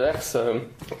qui se déversent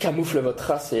camouflent votre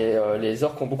race et les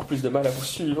orques ont beaucoup plus de mal à vous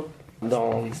suivre.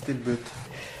 C'était le but.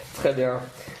 Très bien.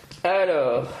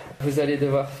 Alors, vous allez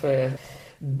devoir faire...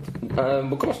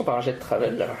 commençons par un jet de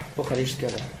travel, là, pour aller jusqu'à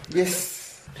là.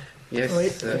 Yes. Oui.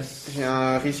 J'ai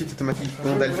un réussite automatique.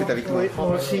 Gandalf est avec moi. Oui,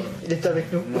 moi aussi, il est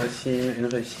avec nous. Moi aussi, une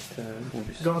réussite en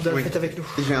plus. Gandalf est avec nous.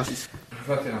 Et j'ai un 6.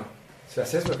 21. C'est la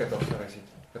 16 ou la 14 la réussite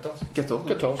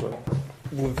 14, ouais.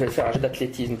 Vous pouvez faire un jet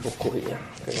d'athlétisme pour courir.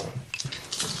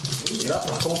 Là,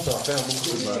 par contre, ça va faire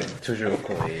beaucoup de mal. Toujours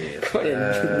courir. Quand il y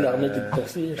a une armée qui te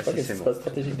poursuit, je crois que c'est pas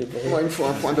stratégique de courir. Moi, il me faut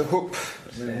un point de hope.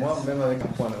 Mais moi, même avec un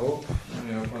point de hope,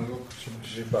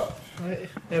 j'ai pas. Ouais.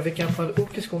 Et avec un point de haut,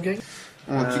 qu'est-ce qu'on gagne?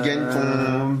 Tu gagnes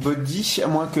ton body, à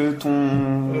moins que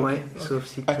ton Ouais, sauf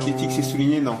si athlétique c'est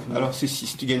souligné, non. Alors c'est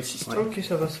 6, tu gagnes 6. Ouais. Ok,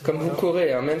 ça va. Comme vous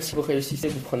courez, hein, même si vous réussissez,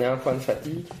 vous prenez un point de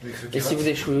fatigue. Et si vous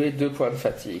échouez, 2 points de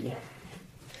fatigue.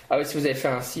 Ah oui, si vous avez fait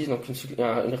un 6, donc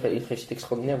une réussite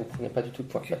extraordinaire, vous ne prenez pas du tout de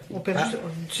points de fatigue. On perd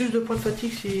juste 2 points de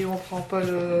fatigue si on prend pas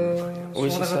le...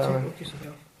 Oui, c'est ça. Ouais. Ok, c'est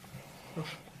bien. Alors,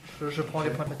 je prends les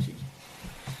points de fatigue.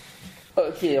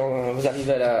 Ok, vous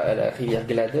arrivez à la rivière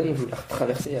Gladden, vous la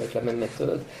traversez avec la même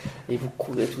méthode, et vous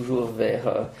courez toujours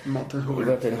vers Mountain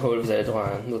Hall. Vous avez droit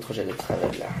à un autre jet de travel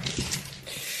là.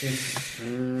 6,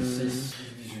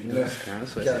 18, 9,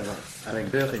 15, ouais, ça va. Avec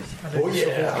 2 réussites. Oh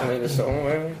yeah! Oui, le sauron,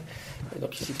 ouais. Et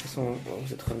donc ici, de toute façon,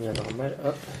 vous êtes remis à normal.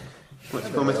 Hop. Ouais,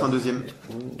 tu peux en mettre un deuxième.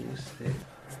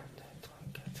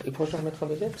 Et pourquoi je dois en mettre un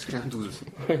deuxième? Parce que j'ai un 12 aussi.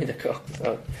 Oui, d'accord.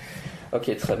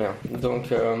 Ok, très bien.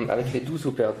 Donc, avec les 12,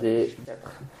 vous perdez 4.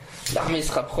 L'armée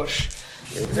se rapproche.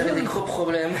 Vous avez des gros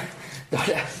problèmes.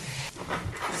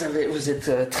 Vous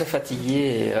êtes très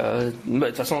fatigué. De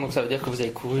toute façon, donc, ça veut dire que vous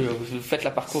avez couru. Vous faites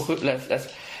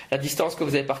la distance que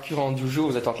vous avez parcourue en 12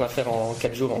 jours, vous êtes en train de faire en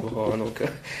 4 jours en gros. Donc,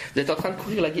 vous êtes en train de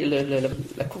courir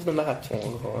la course de marathon en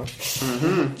gros.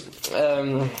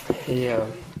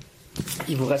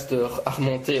 Il vous reste à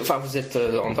remonter, enfin vous êtes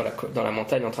dans la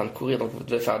montagne en train de courir, donc vous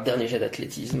devez faire un dernier jet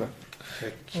d'athlétisme. Oui,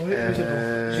 c'est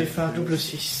bon. J'ai fait un double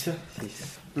 6.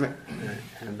 6. Ouais.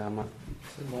 Ben, moi.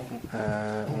 C'est bon.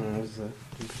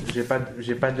 11.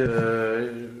 J'ai pas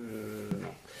de.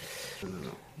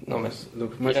 Non, mais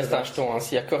Donc, il reste un jeton. Hein.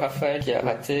 S'il n'y a que Raphaël qui a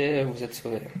raté, vous êtes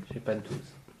sauvé. J'ai pas de 12.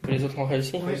 Tous les autres ont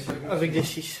réussi? Oui, avec des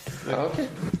 6. Ah,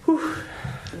 ok.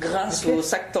 Grâce au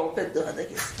sac tempête de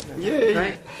Radagast. Yeah.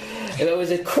 Ouais. Et là,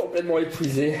 vous êtes complètement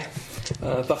épuisé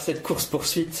par cette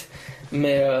course-poursuite.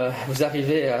 Mais vous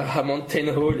arrivez à Mountain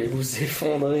Hall et vous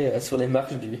effondrez sur les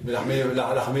marches du...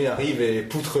 L'armée arrive et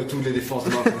poutre toutes les défenses de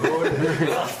Mountain Hall.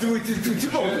 tout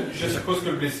le monde. Je suppose que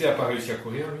le blessé n'a pas réussi à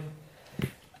courir, lui.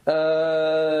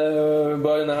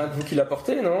 Bon, il y en a un de vous qui l'a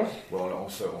porté, non? Bon, là, on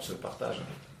se partage.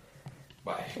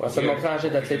 Ouais, ça manquerait un jet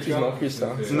d'athlétisme en plus.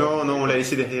 Hein. Non, on l'a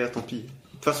laissé derrière, tant pis. De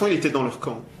toute façon, il était dans leur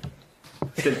camp.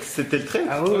 C'était le trait.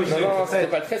 Ah oui, Non, c'était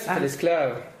pas le trait, c'était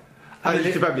l'esclave. Ah, il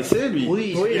n'était pas blessé, lui.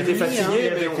 Oui, il était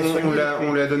fatigué, hein, mais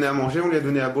on lui a donné à manger, on lui a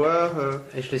donné à boire.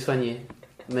 Et je l'ai soigné.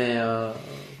 Mais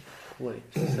oui,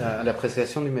 c'est ça,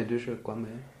 l'appréciation du maître de jeu, quoi. Mais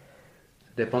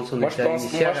ça dépend de son état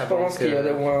initial. Je pense qu'il y a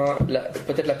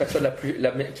peut-être la personne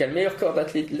qui a le meilleur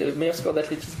score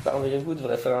d'athlétisme parmi vous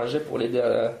devrait faire un jet pour l'aider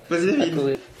à Vas-y,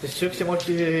 courir. C'est sûr que c'est moi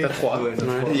qui ai. t'as 3. Ouais,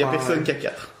 Il n'y a personne qui a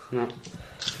 4. Non.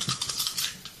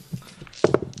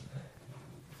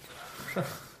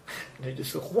 Les deux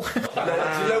seront. Tu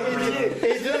l'as oublié.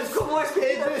 Et deux, comment est-ce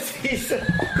que 6?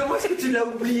 Comment est-ce que tu l'as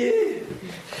oublié?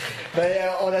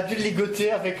 On a dû le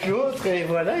ligoter avec l'autre et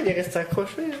voilà, il est resté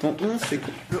accroché. Ton 11, c'est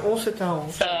cool. Le 11 c'est un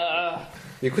 11.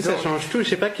 Du coup, ça change tout. Je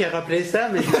sais pas qui a rappelé ça,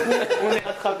 mais du coup, on est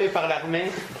rattrapé par l'armée.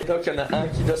 Donc il y en a un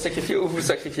qui doit sacrifier ou vous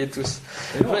sacrifiez tous.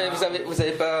 Ouais, vous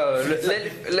avez pas.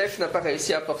 L'elfe n'a pas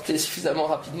réussi à porter suffisamment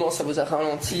rapidement, ça vous a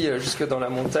ralenti jusque dans la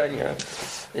montagne.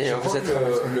 Et vous êtes.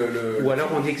 Ou alors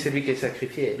on dit que c'est lui qui est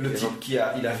sacrifié. Le type il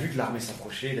a vu que l'armée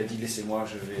s'approchait, il a dit laissez-moi,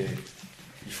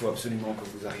 il faut absolument que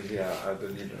vous arriviez à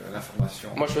donner l'information.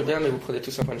 Moi je veux bien, mais vous prenez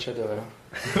tous un point de shadow alors.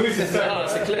 Oui, c'est ça. Ah,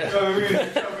 c'est clair. Ah,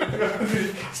 oui.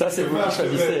 Ça c'est vous qui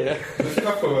choisissez. C'est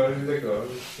pas faux, d'accord.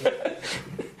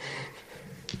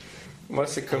 Moi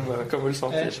c'est comme vous le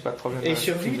sentez, j'ai pas de problème. Et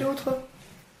survit l'autre?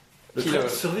 Le Qui traître le-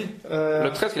 survit. Le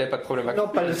traître il avait pas de problème. Non,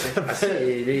 pas le Ah si,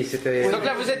 lui, c'était. Donc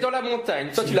là vous êtes dans la montagne,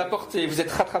 toi tu l'as porté, vous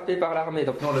êtes rattrapé par l'armée.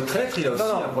 Donc... Non, le traître, il a aussi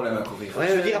Non. un problème à courir. Ouais,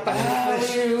 Je veux dire, à part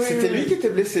C'était lui qui était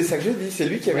blessé, c'est ça que je dis. C'est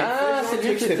lui qui avait. Ah, c'est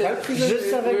lui qui c'était était. pas le plus Je âgé.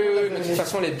 savais. Oui, mais de toute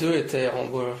façon les deux étaient en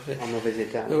En mauvais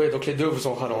état. Oui, donc les deux vous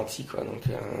ont ralenti, quoi. Donc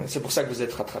c'est pour ça que vous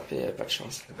êtes rattrapé, pas de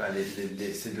chance. Ben,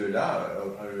 ces deux-là,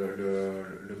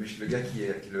 le gars qui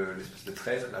est l'espèce de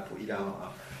traître, là, il a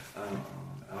un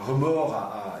remords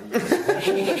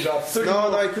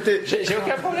Non, écoutez. J'ai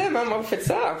aucun problème, hein. Moi vous faites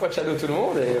ça, un point de shadow tout le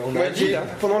monde et on a dit là.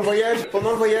 Pendant le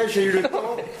voyage, j'ai eu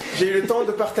le temps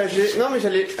de partager. Non, mais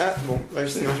j'allais. Ah bon, ouais,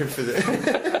 sinon je le faisais.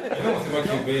 Non, c'est moi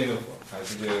qui ai payé une autre fois. Enfin,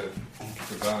 je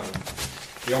peux pas.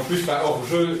 Et en plus, hors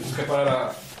jeu, je serai pas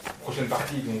là la prochaine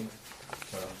partie, donc.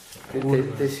 Voilà.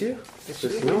 T'es sûr? Parce que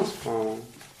sinon, on se prend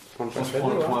le On se prend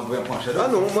un point shadow. Ah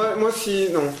non, moi si,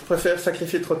 non, je préfère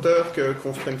sacrifier Trotter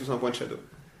qu'on se prenne tous un point de shadow.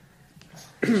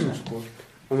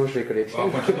 Moi, je vais collecter. Un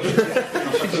point de shadow.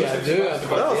 Il y a deux, à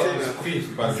trois. Non, C'est l'esprit,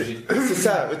 c'est pas logique. C'est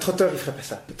ça, Trotter il ferait pas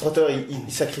ça. Trotter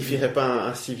il sacrifierait pas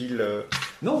un civil.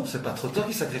 Non, c'est pas Trotter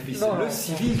qui sacrifie, c'est Non. le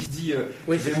civil qui dit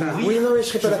Oui, je vais c'est ça. mourir. Oui, non, mais je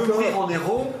serais Je pas veux d'accord. mourir en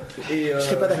héros et Je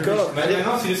serais pas d'accord. Mais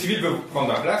maintenant, si le civil veut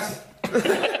prendre la place,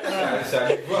 c'est à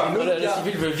lui de voir. Voilà, le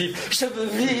civil veut vivre. Je veux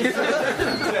vivre.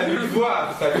 C'est à lui de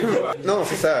voir. C'est à lui de voir. Non,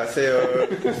 c'est ça, c'est.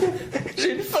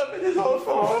 J'ai une femme et des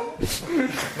enfants.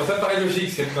 Bon, ça me paraît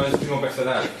logique, c'est dans l'esprit de mon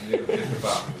personnage. Je sais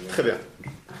pas. Très bien.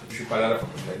 Je suis pas là la fois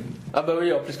prochaine. Ah bah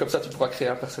oui, en plus comme ça tu pourras créer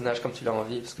un personnage comme tu l'as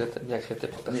envie parce que t'as bien créé tes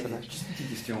propres Mais personnages. juste une petite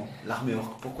question, l'armée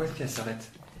orque, pourquoi est-ce qu'elle s'arrête?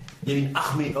 Il y a une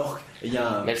armée orque et il y a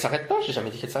un... Mais elle s'arrête pas, j'ai jamais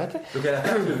dit qu'elle s'arrêtait. Donc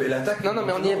elle attaque. Non,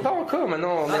 mais on n'y est pas encore.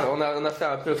 Maintenant, on a fait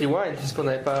un peu rewind puisqu'on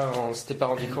s'était pas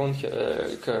rendu compte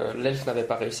que l'elfe n'avait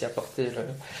pas réussi à porter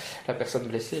la personne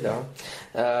blessée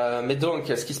là. Mais donc,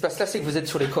 ce qui se passe là, c'est que vous êtes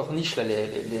sur les corniches là,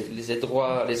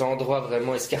 les endroits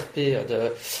vraiment escarpés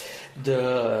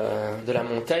de la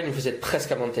montagne. Vous êtes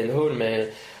presque à Mountain Hall,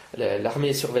 mais l'armée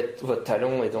est sur votre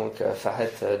talon et donc Faret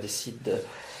décide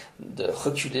de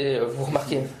reculer. Vous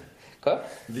remarquez quoi?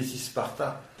 D'ici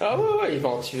Sparta. Ah ouais, il va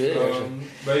en tuer.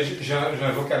 J'ai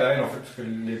invoqué à la haine en fait, parce que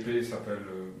l'épée s'appelle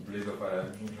Blade of Alain,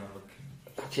 donc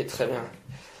j'invoque. Ok, très bien.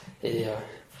 Et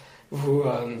vous,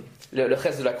 le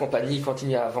reste de la compagnie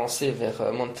continue à avancer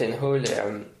vers Mountain Hall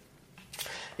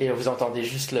et vous entendez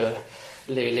juste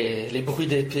les bruits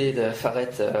d'épée de Faret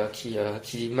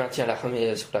qui maintient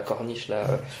l'armée sur la corniche là.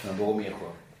 C'est un Boromir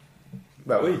quoi.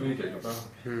 Bah oui. Oui, quelque part.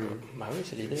 Bah oui,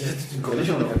 c'est l'idée. C'est une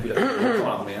corrige, on aurait pu la faire dans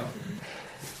l'armée.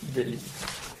 Belly.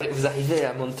 Vous arrivez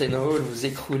à Mountain Hall, vous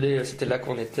écroulez, c'était là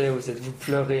qu'on était, vous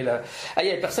pleurez là. Ah, il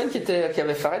y avait personne qui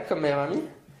avait Faret comme meilleur ami?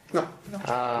 Non.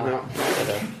 Ah, Non.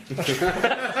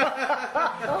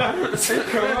 c'est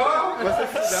comment?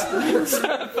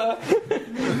 Sympa.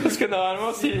 Parce que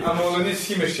normalement, si. À un moment donné,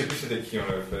 si, mais je sais plus c'était qui on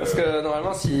l'avait fait. Parce que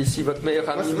normalement, si votre meilleur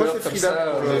ami Moi, meurt c'est comme Frida,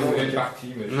 ça. On est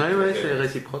parti, mais. Ouais, c'est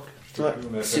réciproque. Ouais.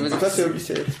 Si vous Toi, c'est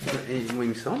Odyssée. Et moi, il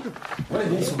me semble. Ouais,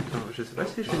 ils sont. Non, je sais pas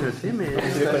si je l'ai noté, mais.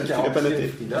 Tu l'as pas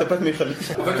noté. T'as pas de meilleur ami.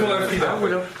 En fait, on a Frida. Ou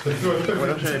alors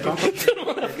je n'avais pas encore.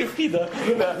 On a pris Frida.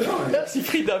 Si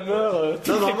Frida meurt,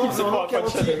 Non, normalement,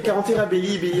 Carantir à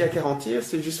Belly, Belly à Carantir,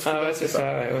 c'est juste. Ah ouais, c'est ça,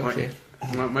 ouais, ok. Ouais.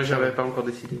 Moi, j'avais pas encore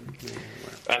décidé.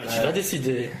 Ah, mais tu vas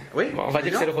décider. Oui. Bon, on va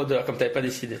dire que c'est le rôdeur, comme t'avais pas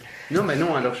décidé. Non, mais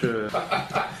non, alors je.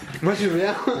 Moi, je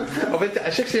viens. En fait,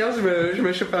 à chaque séance, je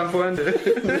me chope un point de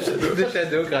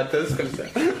Shadow gratos comme ça.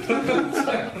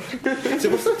 C'est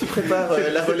pour ça que tu prépares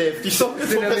la relève. Tu sens que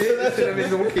C'est la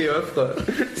maison qui offre.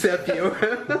 C'est à Pio.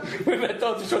 Oui, mais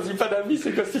attends, tu choisis pas d'amis,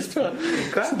 c'est quoi cette histoire?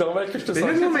 Quoi? C'est normal que je te Mais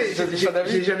sente. non, mais tu choisis pas d'amis.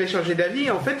 j'ai jamais changé d'avis.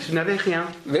 En fait, je n'avais rien.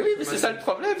 Mais oui, mais c'est ça le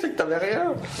problème, c'est que t'avais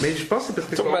rien. Mais je pense que c'est parce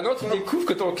que. Donc maintenant, tu découvres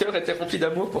que ton cœur était rempli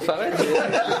d'amour pour Faret.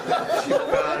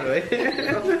 Ouais.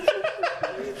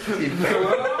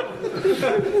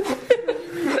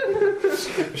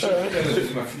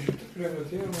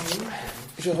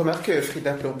 Je remarque que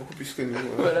Frida pleure beaucoup plus que nous.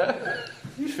 Voilà.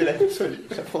 Je fais la console,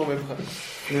 je la prends dans mes bras.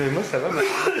 Mais moi, ça va.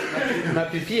 Ma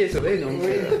pupille est sauvée, donc.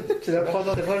 Oui, tu la prends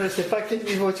dans tes bras, je ne sais pas à quel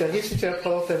niveau tu arrives si tu la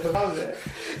prends dans tes bras, mais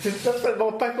c'est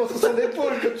certainement pas contre son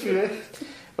épaule que tu es.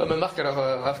 Ouais, mais Marc, alors,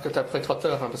 Raph, que t'as pris 3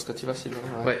 heures, hein, parce que tu vas si loin.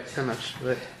 Ouais, ça marche.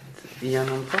 Ouais. Il y a un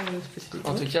endroit spécifique.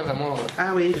 En tout cas, vraiment,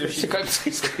 Ah oui. c'est quand même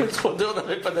triste que le 3 heures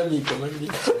n'avait pas d'amis, quand même.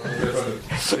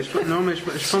 Non, mais je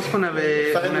pense qu'on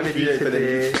avait dit que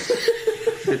c'était.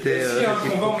 C'était. Si un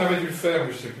combat, on avait dû le faire,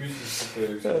 mais je sais plus si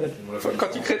c'était. Quand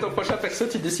tu crées ton prochain perso,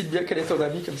 tu décides bien quel est ton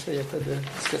ami, comme ça, il n'y a pas de.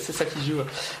 Parce que c'est ça qui joue.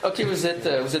 Ok, vous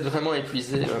êtes vraiment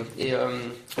épuisé, et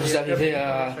vous arrivez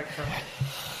à.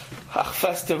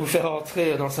 Arfast vous fait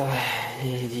rentrer dans sa.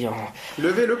 Il dit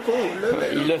Levez le pont,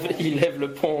 il lève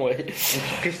le pont, ouais.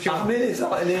 Armez les...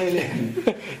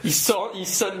 Il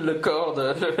sonne le corps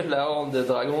de la horde de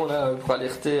dragons là pour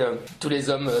alerter tous les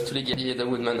hommes, tous les guerriers de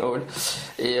Woodman Hall,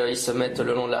 et ils se mettent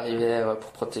le long de la rivière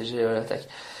pour protéger l'attaque.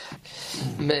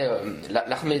 Mais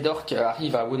l'armée d'orques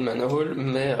arrive à Woodman Hall,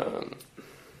 mais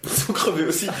Ils sont crevés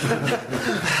aussi.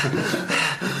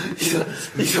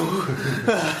 Ils sont où?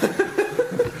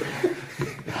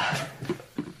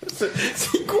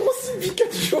 Ils courent aussi depuis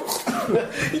 4 jours.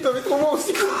 Ils doivent être au moins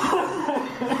aussi courts.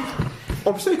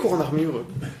 En plus, ils courent en armure. eux.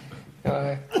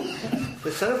 ouais.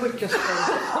 C'est ça la vraie question.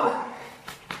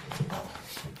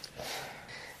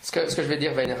 Ce que je vais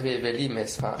dire va énerver Belly, mais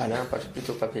ce sera Alain,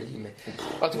 plutôt pas Belly. Mais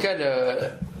en tout cas,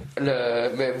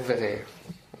 mais vous verrez.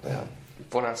 On verra.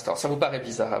 Pour l'instant, ça vous paraît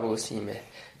bizarre à vous aussi, mais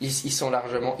ils sont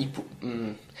largement.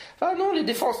 Ah non, les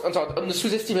défenses. Attends, ne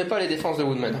sous-estimez pas les défenses de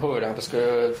Woodman Hall, hein, parce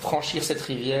que franchir cette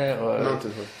rivière.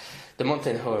 De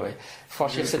Mountain Hall, oui.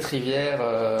 Franchir cette rivière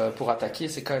pour attaquer,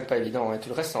 c'est quand même pas évident. Hein. Tout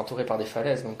le reste, c'est entouré par des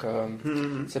falaises, donc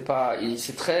c'est pas.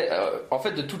 C'est très. En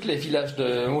fait, de tous les villages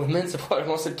de Woodman, c'est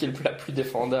probablement celle qui est la plus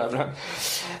défendable. Hein.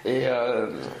 Et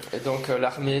donc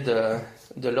l'armée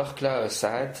de l'orque là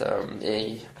s'arrête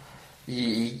et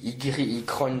ils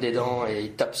grognent des dents et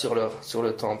ils tapent sur leur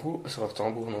tambour,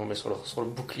 non, mais sur le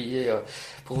bouclier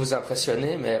pour vous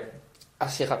impressionner, mais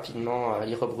assez rapidement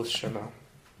ils rebroussent chemin.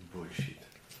 Bullshit.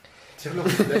 Tire-leur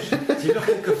des flèches. Tire-leur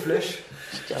quelques flèches.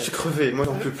 Je suis crevé, moi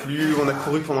j'en peux plus. On a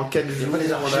couru pendant 4 jours.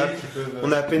 Les archers qui peuvent...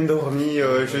 On a à peine dormi.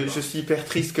 Je suis hyper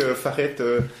triste que Faret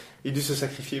ait dû se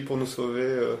sacrifier pour nous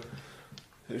sauver.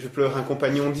 Je pleure un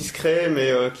compagnon discret,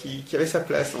 mais qui avait sa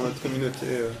place dans notre communauté.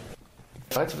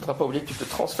 Ouais, tu ne voudras pas oublier que tu peux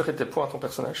transférer tes points à ton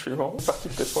personnage suivant. Partie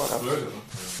de tes points là.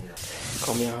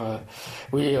 Combien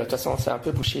Oui, de toute façon, c'est un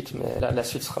peu bullshit, mais la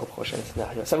suite sera au prochain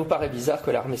scénario. Ça vous paraît bizarre que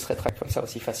l'armée se rétracte comme ça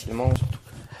aussi facilement, surtout.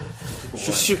 Je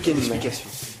suis sûr qu'il y a une explication.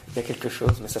 Il y a quelque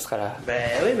chose, mais ça sera là. Ben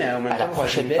oui, mais en même À la temps,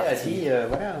 prochaine Roger a partie. dit,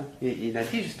 voilà, il a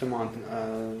dit justement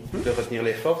de retenir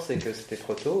les forces et que c'était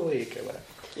trop tôt et que voilà.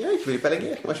 Et ouais, il ne voulait pas la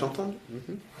guerre, moi j'ai entendu.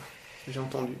 J'ai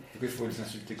entendu. Il faut les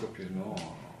insulter copieusement.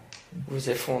 Vous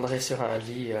effondrez sur un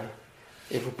lit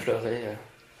et vous pleurez.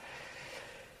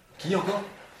 Qui encore?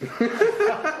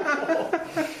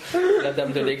 La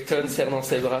dame de Lecton serre dans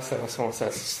ses bras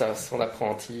son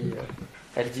apprenti.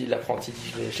 Elle dit, l'apprenti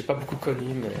dit, je l'ai pas beaucoup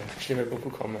connu, mais je l'aimais beaucoup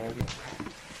quand même.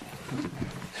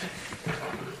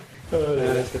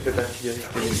 Ça fait partie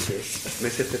du lycée. Mais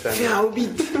c'était pas. Fais un hobbit.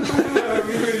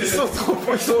 Ils sont trop,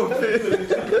 ils sont OP.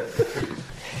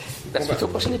 La suite au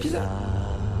prochain épisode.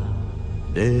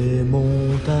 Des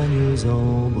montagnes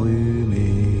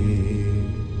embrumées,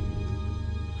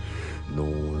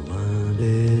 non loin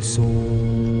des sombres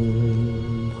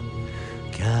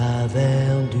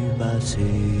cavernes du passé,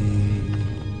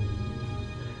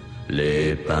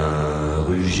 les pins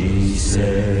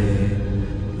rugissaient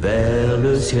vers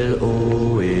le ciel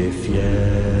haut et fier,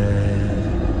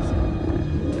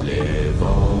 les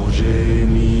vents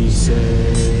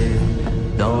gémissaient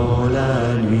dans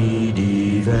la nuit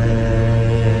d'hiver.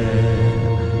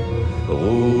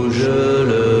 Rouge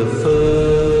le feu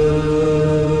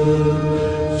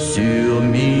sur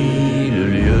 1000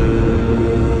 lieues,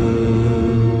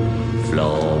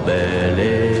 flambaient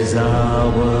les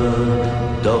arbres,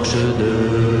 torches de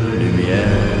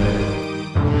lumière.